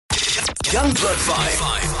Young Blood 5.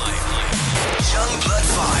 Young Blood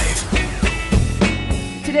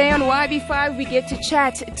 5. Today on YB5, we get to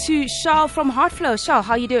chat to Charl from Hotflaw. Charl,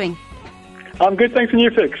 how are you doing? I'm good, thanks, and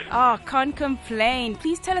you, Fix? Oh, can't complain.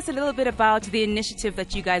 Please tell us a little bit about the initiative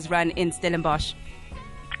that you guys run in Stellenbosch.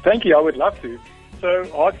 Thank you, I would love to. So,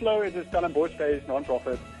 Hotflaw is a Stellenbosch-based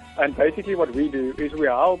non-profit, and basically what we do is we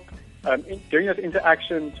help during those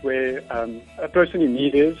interactions where a person in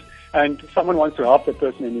need is, and someone wants to help the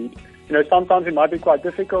person in need. You know, sometimes it might be quite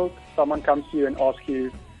difficult. Someone comes to you and asks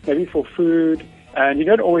you maybe for food, and you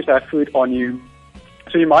don't always have food on you.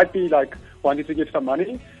 So you might be like wanting to give some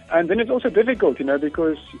money, and then it's also difficult,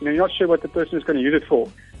 because you're not sure what the person is going to use it for.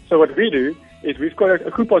 So what we do is we've got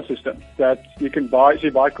a coupon system that you can buy. So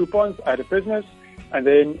you buy coupons at a business, and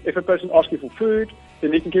then if a person asks you for food,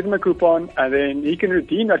 then you can give them a coupon, and then you can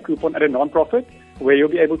redeem that coupon at a non-profit where you'll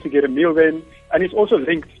be able to get a meal then. And it's also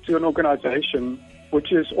linked to an organization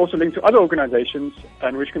which is also linked to other organizations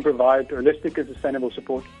and which can provide holistic and sustainable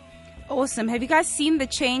support. Awesome. Have you guys seen the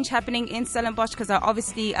change happening in Stellenbosch? Because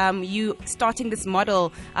obviously you starting this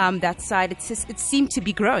model that side, it seemed to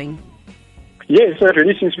be growing. Yeah, so it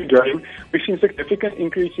really seems to be growing. We've seen significant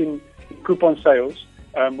increase in coupon sales,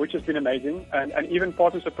 which has been amazing, and even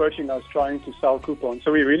partners approaching us trying to sell coupons.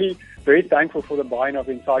 So we're really very thankful for the buy-in of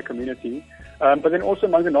the entire community. But then also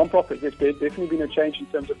among the non-profits, there's definitely been a change in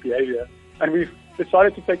terms of behavior. And we've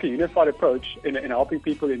decided to take a unified approach in helping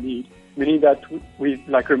people in need, meaning that we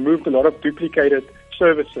removed a lot of duplicated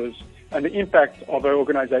services, and the impact of our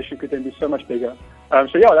organization could then be so much bigger.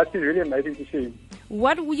 So that's been really amazing to see.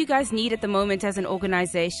 What do you guys need at the moment as an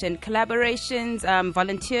organization? Collaborations,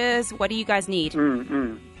 volunteers? What do you guys need?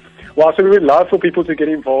 Well, so we would love for people to get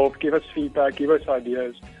involved, give us feedback, give us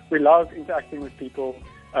ideas. We love interacting with people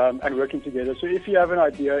and working together. So if you have an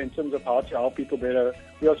idea in terms of how to help people better,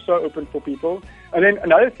 we are so open for people. And then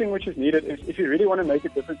another thing which is needed is if you really want to make a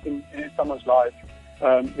difference in someone's life,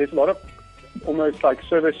 there's a lot of almost like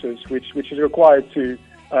services which is required to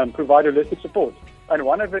provide holistic support. And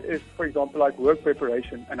one of it is, for example, like work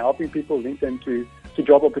preparation and helping people link them to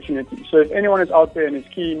job opportunities. So if anyone is out there and is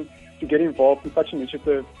keen to get involved in such an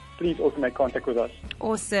initiative, please also make contact with us.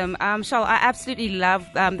 Awesome. Charl, I absolutely love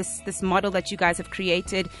this model that you guys have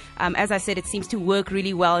created. As I said, it seems to work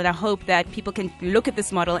really well, and I hope that people can look at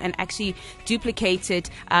this model and actually duplicate it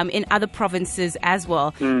in other provinces as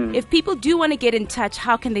well. If people do want to get in touch,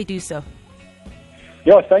 how can they do so?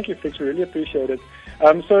 Yeah, thank you, Fix. We really appreciate it.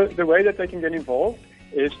 So the way that they can get involved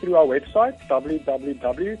is through our website,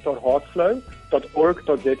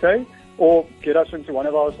 www.hotflaw.org.za, or get us into on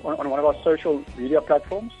one of our social media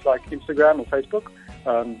platforms like Instagram or Facebook.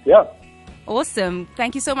 Awesome.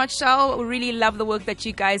 Thank you so much, Charl. We really love the work that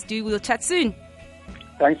you guys do. We'll chat soon.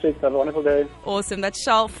 Thanks, Fix. Have a wonderful day. Awesome. That's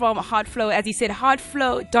Charl from Hotflaw. As he said,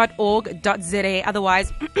 hotflaw.org.za.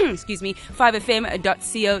 Otherwise, excuse me,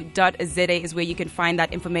 5fm.co.za is where you can find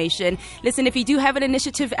that information. Listen, if you do have an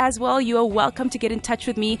initiative as well, you are welcome to get in touch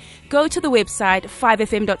with me. Go to the website,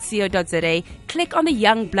 5fm.co.za, click on the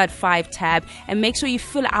Young Blood 5 tab, and make sure you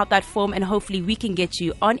fill out that form, and hopefully we can get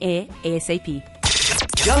you on air ASAP.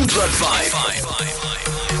 Young Blood 5.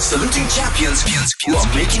 Saluting champions who are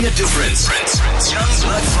making a difference. Young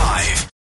Blood 5.